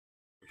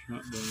It's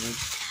not done yet.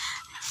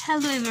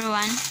 Hello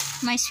everyone,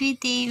 my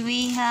sweetie.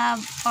 We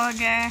have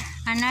ordered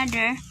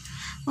another.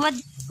 What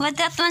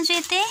that one,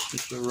 sweetie?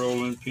 It's a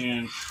rolling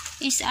pin.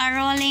 It's a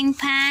rolling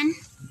pan.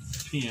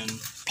 Pin.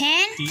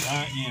 Pen?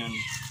 P-I-N.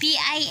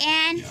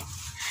 P-I-N. Yeah.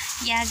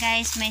 Yeah,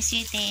 guys, my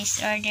sweetie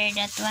is ordered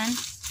that one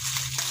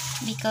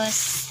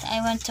because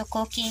I want to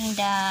cooking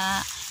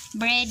the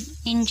bread,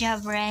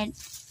 Indian bread.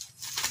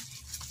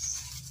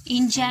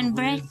 Indian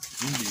bread.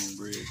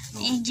 No.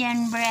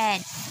 Indian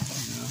bread.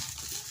 Yeah.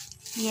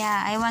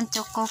 Yeah, I want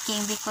to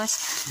cooking because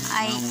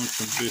I want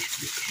some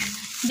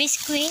biscuits.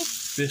 Biscuit?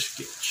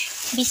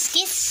 Biscuits.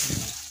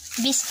 Biscuits?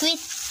 Yeah. Biscuit?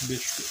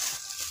 Biscuit.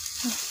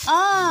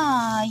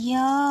 Oh,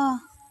 yeah.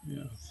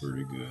 Yeah,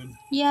 pretty good.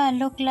 Yeah,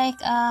 look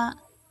like a.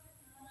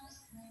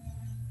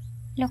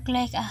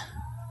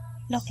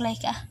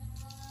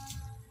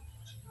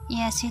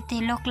 Yeah,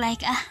 sweetie, look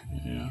like a.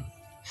 Yeah.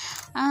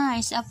 Ah,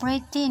 it's a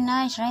pretty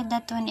nice, right?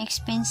 That one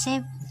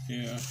expensive.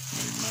 Yeah,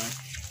 very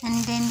nice.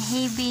 And then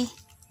heavy.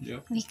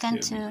 Yep. We can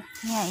too.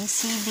 Yeah,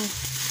 it's heavy.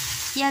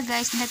 Yeah,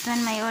 guys, that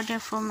one my order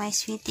for my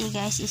sweetie,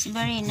 guys. It's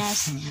very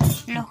nice.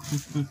 Look.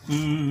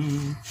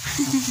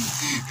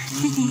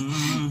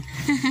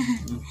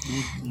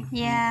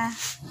 Yeah.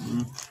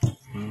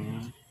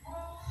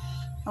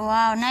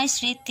 Wow, nice,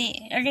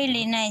 sweetie.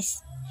 Really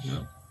nice.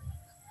 Yep.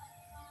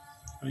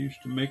 I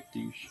used to make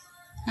these.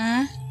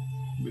 Huh?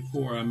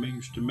 Before I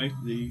used to make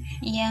these.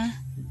 Yeah.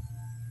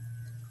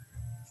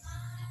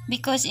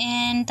 Because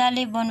in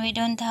Taliban we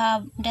don't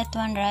have that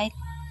one, right?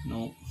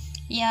 No.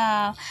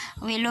 Yeah,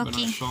 we're But I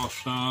looking. saw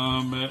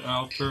some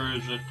out there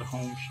is at the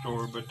home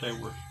store, but they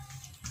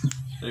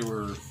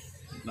were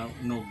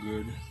no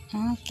good.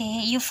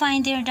 Okay, you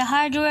find there the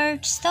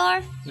hardware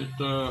store? At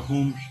the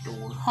home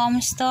store.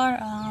 Home store?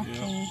 Oh,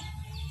 okay.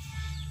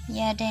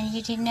 Yeah, then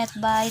you did not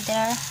buy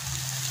there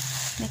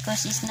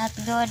because it's not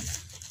good.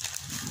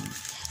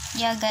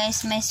 Yeah,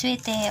 guys, my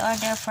sweetie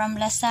order from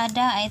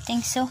Lazada, I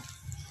think so.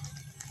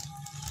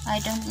 I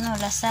don't know,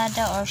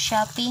 Lazada or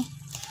Shoppe.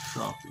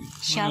 Shoppe.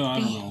 Well, I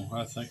don't know.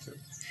 I think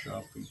it's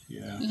Shoppe.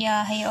 Yeah.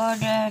 Yeah, he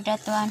ordered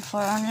that one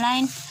for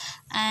online,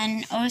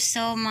 and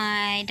also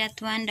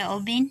that one, the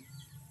oven.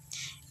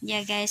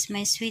 Yeah, guys,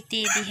 my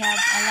sweetie, they have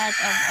a lot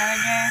of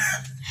order.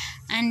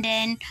 And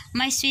then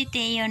my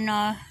sweetie, you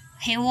know,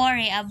 he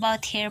worry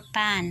about her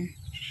pan.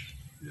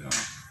 Yeah.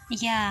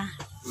 Yeah.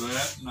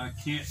 That, and I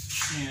can't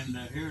stand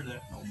to hear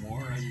that no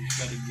more. I just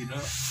gotta get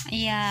up.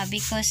 Yeah,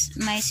 because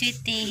my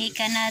sweetie, he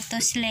cannot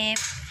to sleep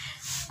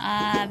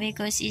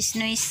because it's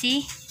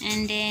noisy.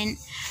 And then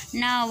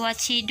now what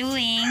he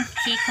doing,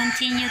 he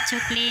continue to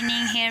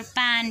cleaning her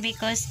pan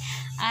because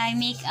I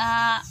make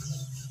a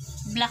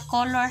black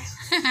color.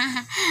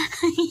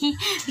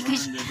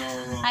 Because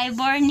I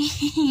burning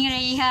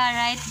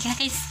right,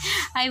 guys.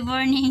 I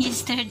burning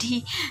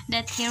yesterday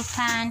that hair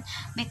pan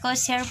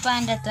because hair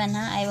pan, that one,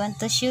 I want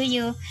to show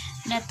you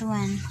that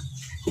one.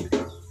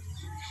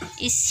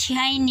 It's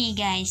shiny,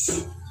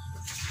 guys.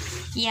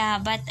 Yeah,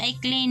 but I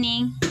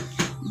cleaning,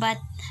 but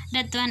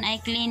that one I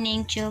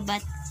cleaning too,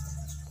 but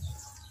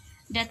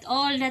that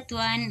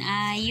one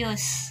I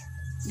use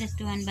that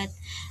one, but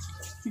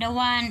the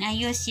one I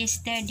used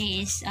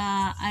yesterday is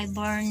I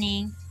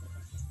burning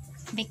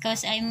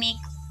because I make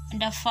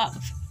the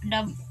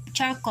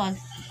charcoal.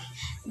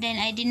 Then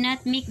I did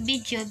not make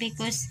video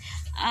because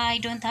I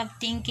don't have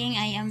thinking.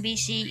 I am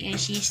busy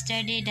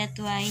yesterday. That's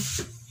why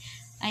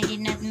I did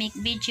not make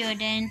video.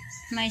 Then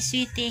my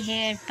sweetie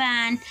hair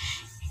pan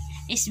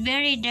is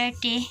very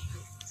dirty.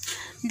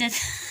 That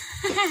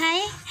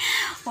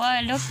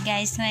wow, look,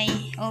 guys, my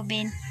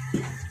oven.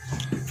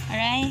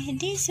 Alright,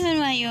 this one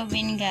my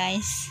oven,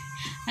 guys.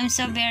 I'm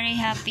so very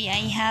happy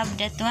I have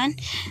that one.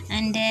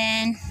 And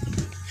then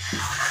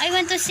I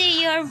want to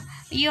see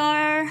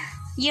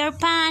your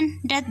pan,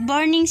 that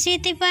burning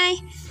city pie.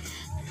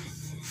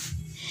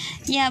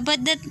 Yeah,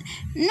 but that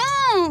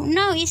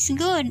no, it's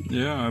good.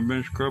 Yeah, I've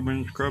been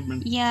scrubbing.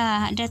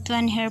 Yeah, that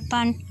one her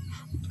pan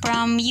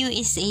from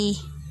USA.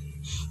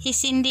 He's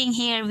sending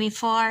here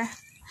before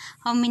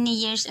how many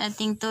years? I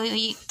think 2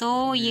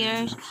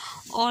 years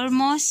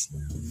almost,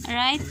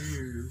 right? 2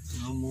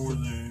 years, no more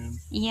than.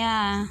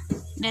 Yeah,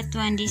 that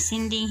one is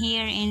sending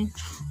here in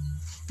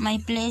my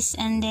place.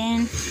 And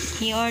then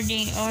he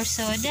ordered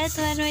also that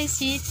one, my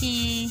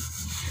sweetie.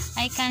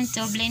 I can't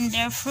to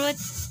blender fruit,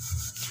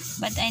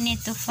 but I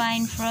need to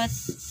find fruit.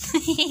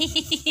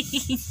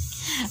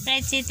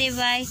 Right, City,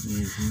 buy.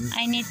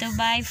 I need to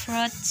buy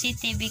fruit,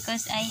 City,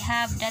 because I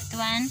have that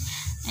one.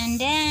 And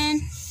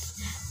then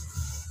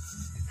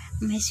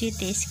my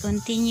sweetie is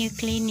continue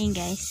cleaning,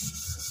 guys.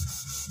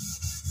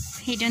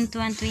 He don't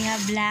want we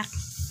have black.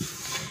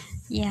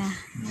 Yeah.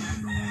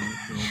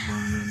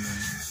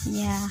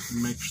 Yeah.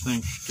 Makes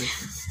things sticky.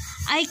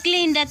 I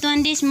cleaned that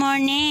one this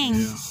morning.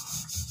 Yeah.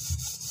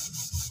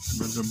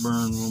 But the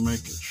burn will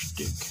make it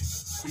stick.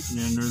 And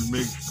then there's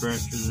big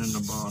scratches in the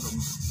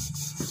bottom.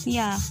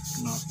 Yeah.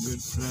 Not good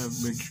to have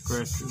big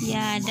scratches.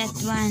 Yeah, in the that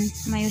bottom. one.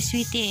 My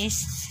sweetie is,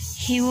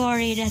 he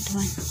worry that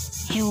one.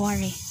 He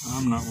worry.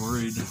 I'm not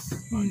worried. I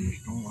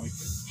just don't like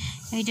it.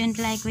 You don't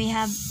like we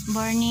have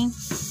burning?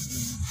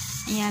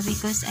 Yeah,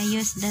 because I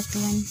used that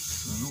one.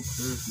 I don't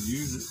care if you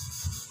use it.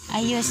 I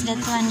used that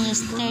one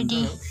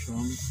yesterday. So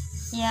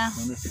Yeah.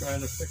 I'm gonna try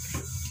to fix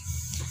it.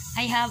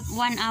 I have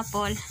one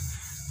apple.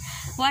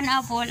 One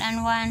apple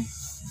and one.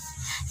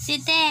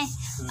 Site,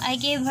 I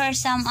gave her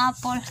some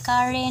apple,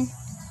 Karen.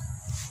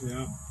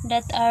 Yeah.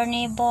 That our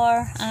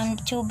neighbor and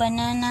 2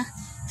 banana.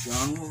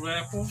 Donald's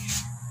apples?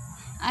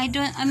 I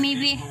don't,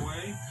 maybe, Take 'em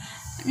away?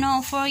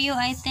 no, for you,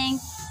 I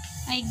think.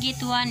 I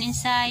get one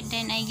inside,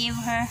 then I give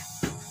her.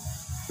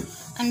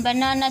 And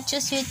banana too,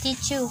 Sweetie,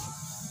 2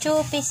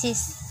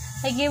 pieces.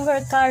 I give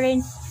her,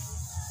 Karen.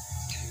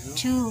 Yeah.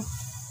 2.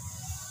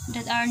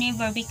 That our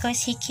neighbor,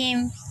 because she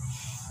came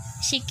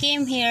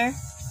here.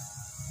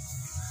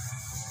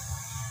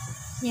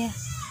 Yeah.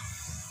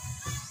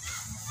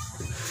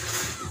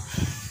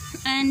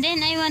 And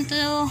then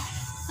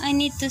I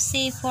need to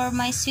say for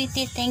my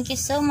Sweetie, thank you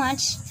so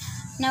much.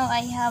 Now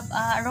I have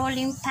a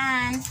rolling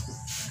pan.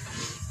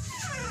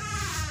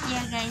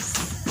 Yeah, guys.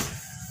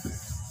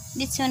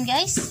 This one,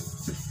 guys.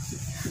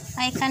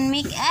 I can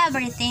make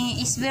everything.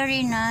 It's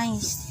very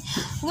nice.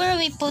 Where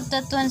we put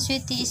that one,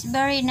 Sweetie, is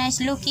very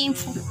nice looking.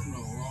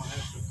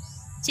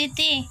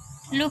 Sweetie,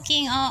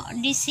 looking,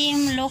 the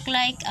seam look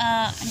like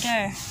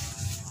there.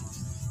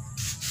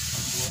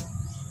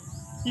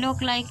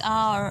 Look like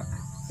our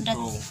that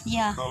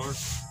yeah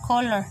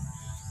color.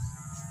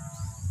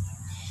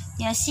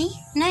 Yeah, see,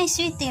 nice,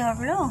 Sweetie, or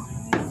blue.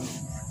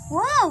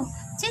 Wow,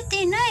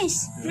 Sweetie,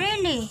 nice,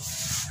 really.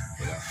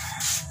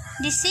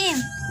 The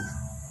same.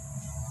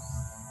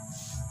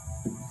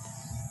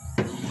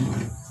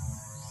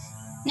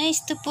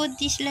 Nice to put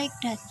this like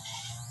that.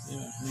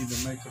 Yeah, need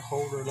to make a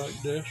holder like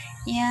this.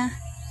 Yeah.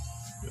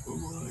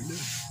 Over like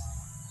this.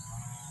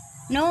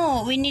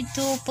 No, we need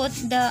to put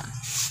the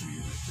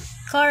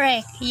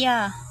correct.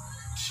 Yeah.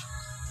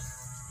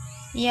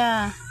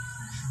 Yeah.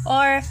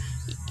 Or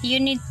you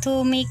need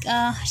to make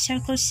a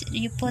circle.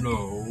 You put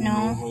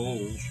no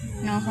holes.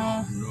 No.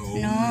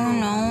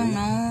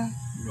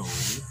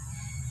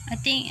 I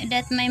think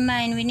that my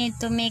mind we need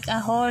to make a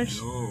hole.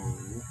 No.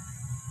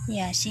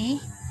 Yeah,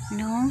 see?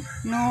 No,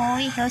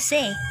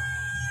 Jose.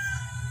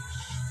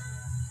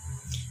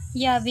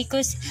 Yeah,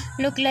 because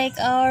look like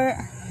our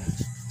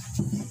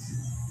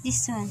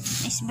this one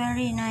is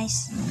very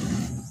nice,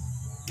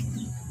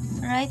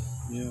 right?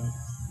 Yeah.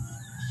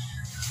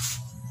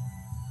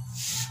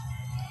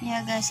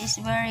 Yeah, guys, it's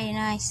very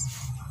nice.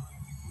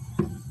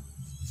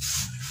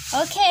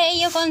 Okay,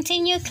 you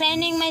continue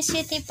cleaning my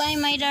Sweetie Pie,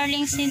 my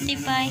darling Sweetie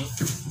Pie.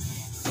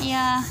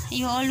 Yeah,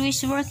 you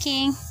always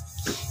working.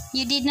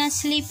 You did not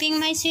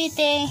sleeping, my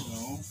Sweetie.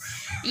 No.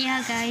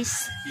 Yeah,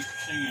 guys. Keep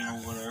singing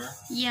over there.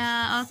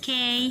 Yeah,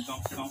 okay.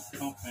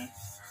 Thump.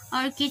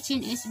 Our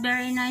kitchen is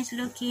very nice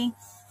looking.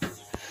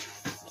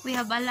 We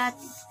have a lot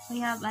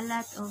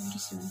of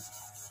this one.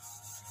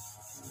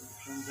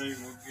 Someday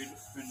we'll get it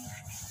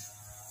finished.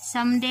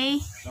 Someday.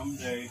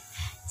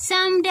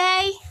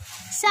 Someday.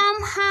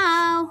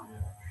 Somehow.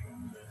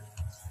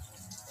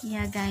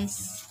 Yeah, someday. Yeah,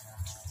 guys.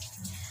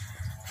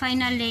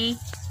 Finally,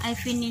 I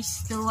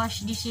finished to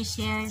wash dishes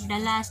here. The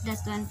last,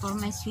 that one for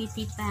my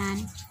Sweetie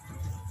pan.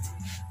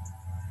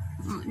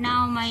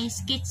 Now my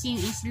kitchen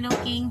is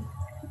looking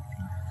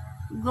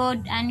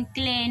good and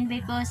clean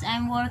because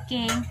I'm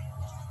working.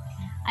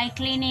 I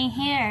cleaning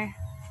here.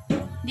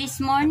 This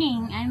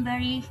morning, I'm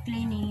very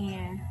cleaning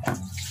here.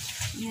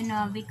 You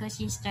know, because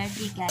she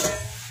started,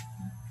 guys.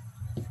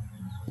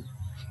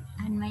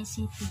 And my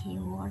Sweetie, he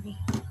worry.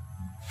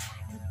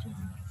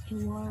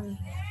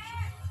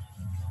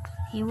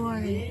 He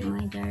worried,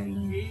 my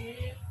darling.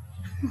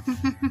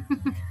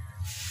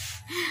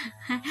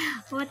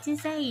 What you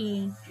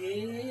saying?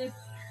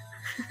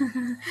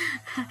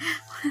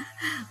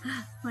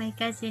 My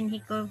cousin, he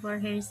called for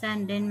her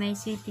son. Then my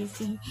Sweetie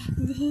say,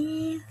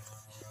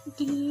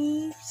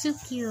 Dear, so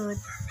cute.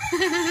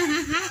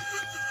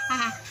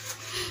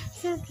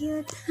 So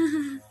cute.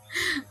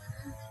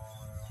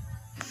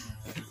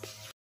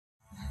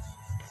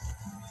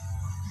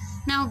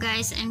 Now,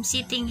 guys, I'm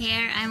sitting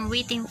here. I'm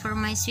waiting for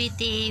my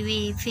Sweetie.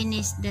 We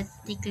finished the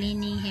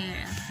cleaning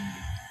here.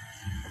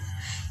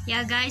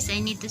 Yeah, guys, I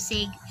need to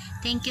say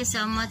thank you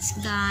so much,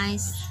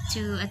 guys,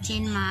 to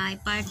attend my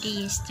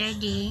party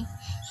yesterday.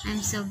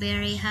 I'm so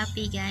very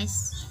happy,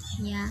 guys.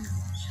 Yeah,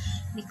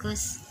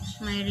 because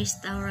my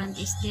restaurant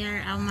is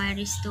there, my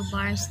resto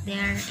bar is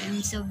there.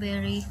 I'm so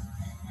very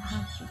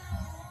happy.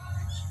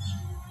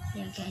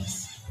 Yeah,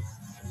 guys,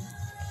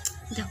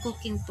 the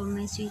cooking for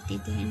my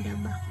Sweetie there in the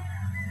back.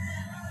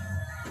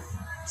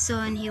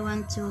 Soon he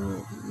want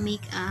to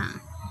make a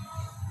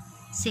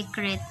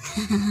secret.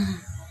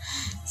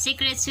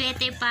 Secret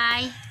Sweetie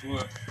Pie.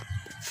 What?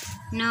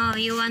 No,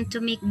 you want to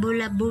make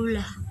bula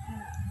bula.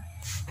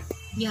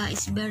 Yeah,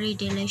 it's very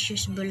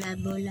delicious bula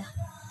bula.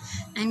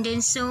 And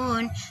then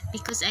soon,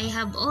 because I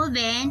have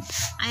oven,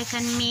 I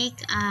can make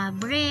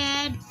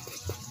bread,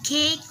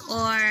 cake,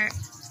 or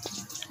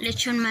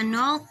lechon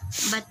manok.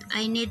 But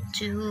I need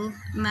to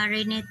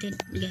marinate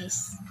it,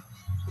 guys.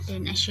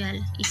 Then as well,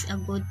 it's a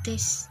good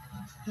taste.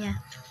 Yeah.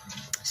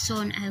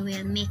 soon I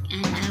will make,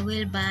 and I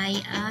will buy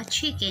a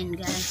chicken,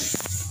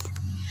 guys.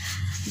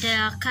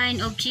 The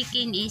kind of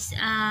chicken is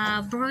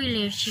a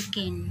broiler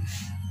chicken.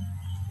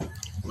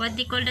 What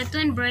they call that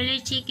one? Broiler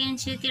chicken,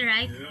 Sweetie,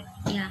 right?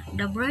 Yeah,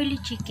 the broiler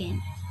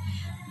chicken.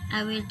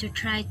 I will to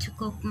try to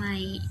cook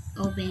my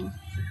oven.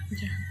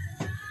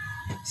 Yeah.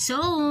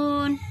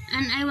 Soon.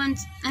 And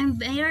I'm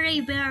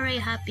very, very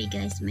happy,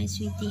 guys, my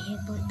sweetie,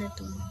 about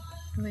that one.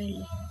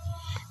 Really.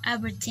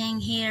 Everything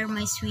here,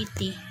 my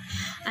sweetie.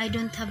 I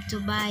don't have to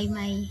buy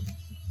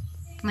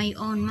my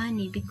own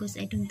money because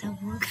I don't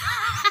have work.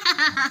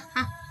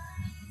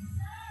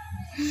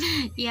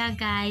 Yeah,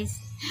 guys.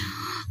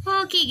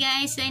 Okay,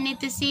 guys, I need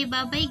to say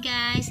bye-bye,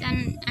 guys,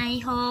 and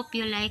I hope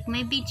you like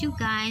my video,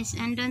 guys,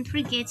 and don't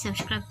forget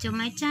subscribe to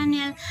my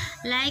channel,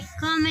 like,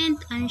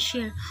 comment, and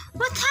share.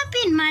 What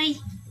happened? My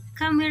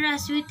camera,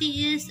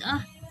 sweetie, is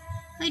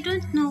I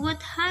don't know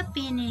what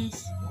happened.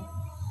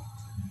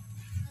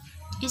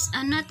 It's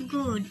not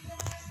good.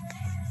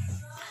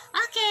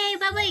 Okay,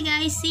 bye-bye,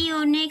 guys. See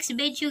you next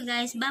video,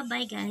 guys.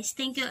 Bye-bye, guys.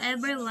 Thank you,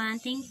 everyone.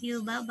 Thank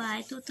you.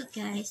 Bye-bye. Tutu,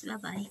 guys.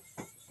 Bye-bye.